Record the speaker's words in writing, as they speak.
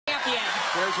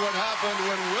Here's what happened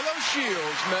when Willow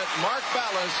Shields met Mark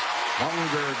Ballas,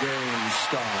 Hunger Games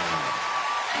star.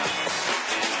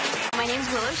 My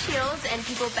name's Willow Shields, and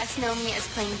people best know me as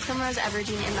playing Primrose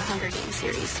Everdeen in the Hunger Games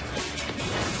series.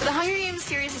 The Hunger Games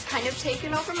series has kind of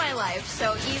taken over my life,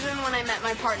 so even when I met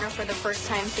my partner for the first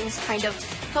time, things kind of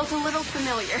felt a little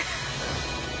familiar.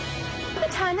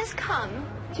 The time has come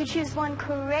to choose one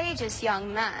courageous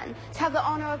young man to have the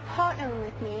honor of partnering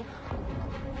with me.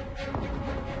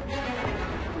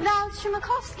 Val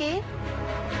Shumakovsky?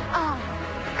 Ah,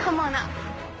 come on up.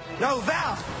 No,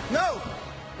 Val! No!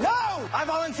 No! I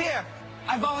volunteer!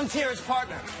 I volunteer as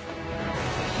partner.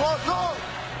 Mark, no!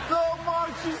 No, Mark,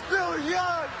 she's still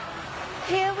young!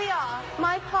 Here we are,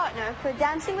 my partner for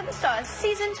Dancing with the Stars,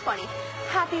 Season 20.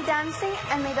 Happy dancing,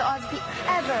 and may the odds be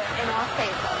ever in our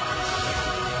favor.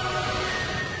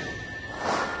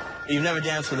 You've never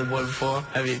danced with a boy before,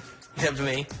 have you? Except for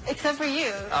me. Except for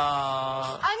you.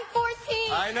 I'm 14.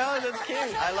 I know, that's cute.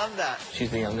 I love that. She's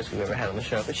the youngest we've ever had on the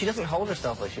show, but she doesn't hold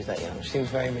herself like she's that young. She seems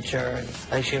very mature, and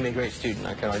I think she'll be a great student.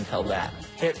 I can already tell that.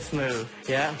 Hips move,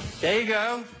 yeah? There you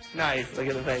go. Nice, look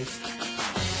at the face.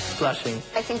 Blushing.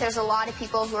 I think there's a lot of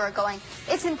people who are going,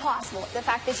 it's impossible. The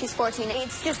fact that she's 14,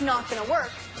 it's just not going to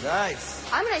work. Nice.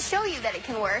 I'm going to show you that it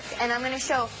can work, and I'm going to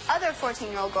show other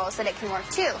 14-year-old girls that it can work,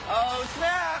 too. Oh,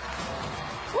 snap!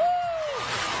 Woo!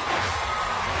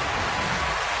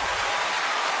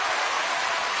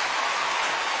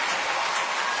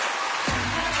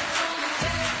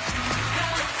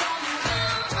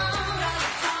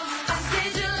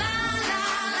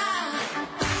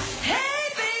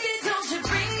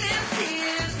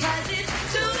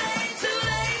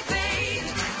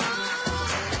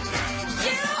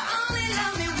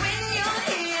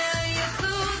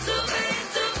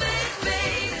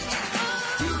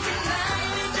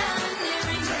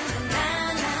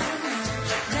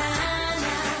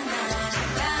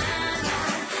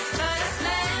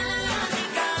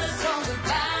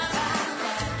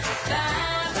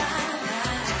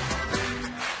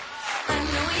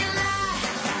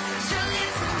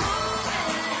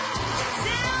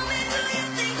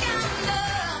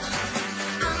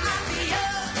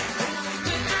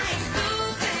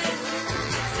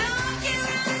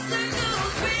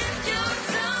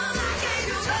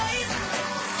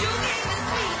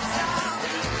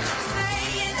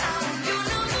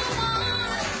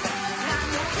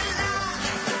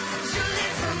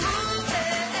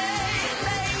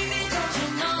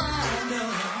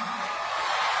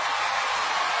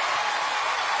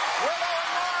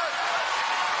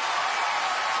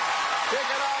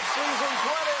 Kicking off Season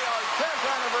 20, our 10th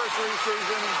anniversary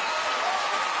season.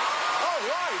 All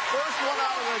right, first one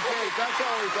out of the gate. That's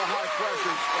always a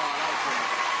high-pressure spot, I think.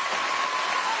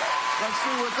 Let's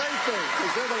see what they think,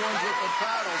 because they're the ones with the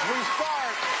paddles. We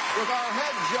start with our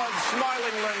head judge,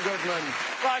 smiling Len Goodman.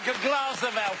 Like a glass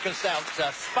of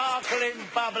Alka-Seltzer, sparkling,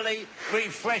 bubbly,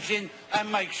 refreshing, and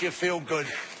makes you feel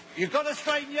good. You've got to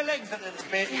straighten your legs a little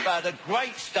bit, but a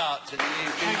great start to the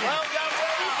evening. Well done,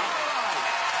 Willow.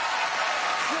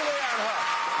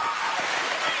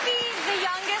 The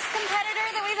youngest competitor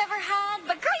that we've ever had,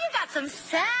 but girl, you got some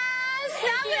sass.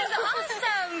 That was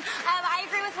awesome. I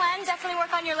agree with Len. Definitely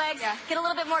work on your legs. Yeah. Get a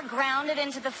little bit more grounded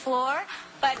into the floor.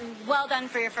 But well done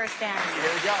for your first dance. Here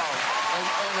we go.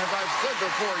 And as I've said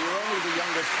before, you're only the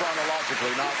youngest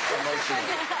chronologically, not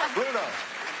emotionally. Bruno.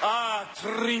 Ah,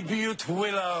 tribute,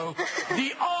 Willow.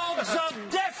 The odds are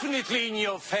definitely in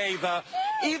your favor.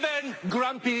 Even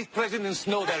grumpy President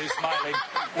Snow there is smiling.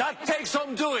 That takes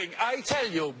some doing, I tell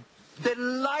you.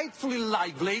 Delightfully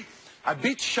lively, a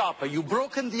bit sharper. You've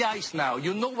broken the ice now.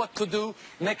 You know what to do.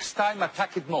 Next time,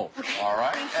 attack it more. Okay. All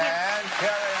right. And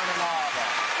Carrie Amanava.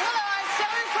 Willow, I'm so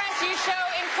impressed. You show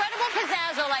incredible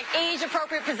pizzazz, like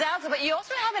age-appropriate pizzazz, but you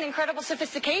also have an incredible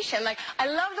sophistication. Like, I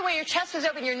love the way your chest was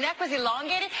open, your neck was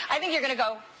elongated. I think you're going to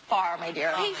go far, my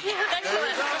dear. Thank you. There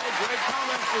you go. Great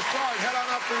comments to start. Head on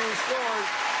up for your scores.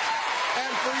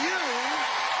 And for you,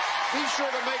 be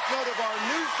sure to make note of our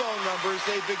new phone numbers.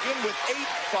 They begin with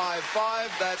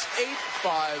 855. That's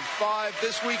 855.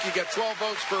 This week you get 12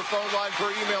 votes per phone line,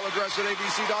 per email address at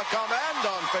abc.com and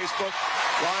on Facebook.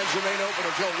 Lines remain open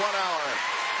until 1 hour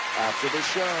after the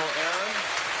show.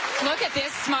 Aaron? Look at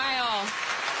this smile.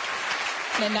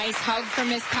 And a nice hug from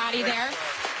Miss Patty there.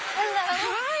 Hello.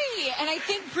 Hi. And I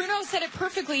think Bruno said it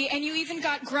perfectly, and you even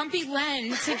got Grumpy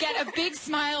Len to get a big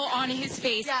smile on his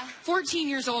face. Yeah. 14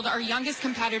 years old, our youngest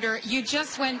competitor. You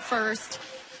just went first.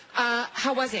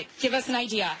 How was it? Give us an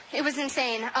idea. It was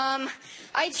insane.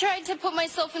 I tried to put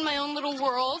myself in my own little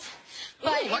world.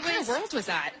 But Ooh, what kind of world was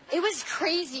that? It was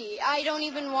crazy. I don't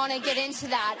even want to get into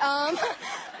that.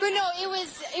 But no,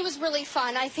 it was really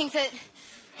fun. I think that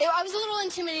I was a little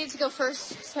intimidated to go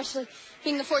first, especially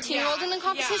being the 14-year-old in the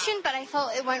competition, but I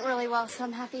felt it went really well, so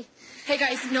I'm happy. Hey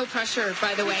guys, no pressure,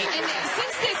 by the way. And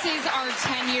since this is our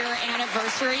 10-year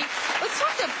anniversary, let's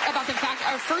talk about the fact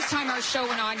our first time our show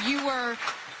went on, you were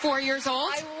 4 years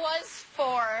old? I was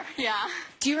 4, yeah.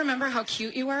 Do you remember how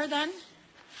cute you were then?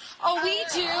 Oh, we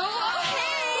do?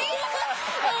 Hey!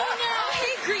 Oh, no.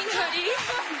 Hey, green hoodie.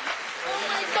 Oh,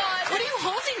 my God. What are you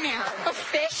holding there? A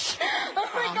fish. Oh,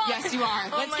 my God. Yes, you are.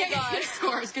 Oh, Let's get your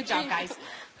scores. Good job, guys.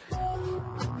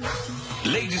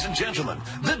 Ladies and gentlemen,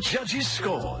 the judges'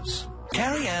 scores.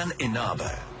 Carrie Ann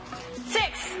Inaba.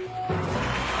 6.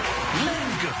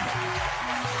 Len Goodman.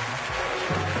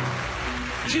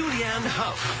 Julianne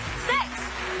Huff. 6.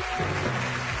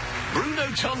 Bruno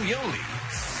Tognoli.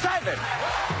 7.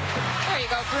 There you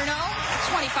go, Bruno.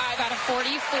 25 out of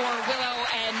 40 for Willow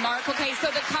and Mark. Okay, so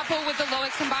the couple with the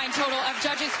lowest combined total of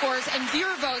judges' scores and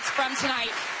 0 votes from tonight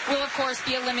will, of course,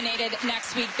 be eliminated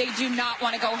next week. They do not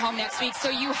want to go home next week, so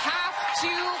you have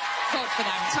to vote for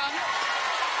them. Tom?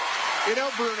 You know,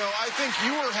 Bruno, I think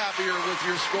you were happier with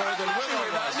your score than Willow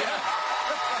was. Yeah.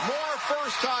 More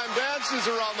first-time dances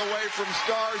are on the way from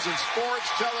stars in sports,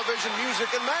 television,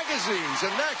 music, and magazines.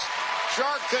 And next,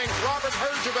 Shark Tank Robert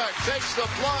Herjavec takes the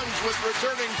plunge with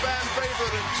returning fan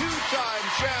favorite and 2-time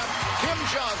champ Kim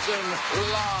Johnson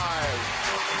live.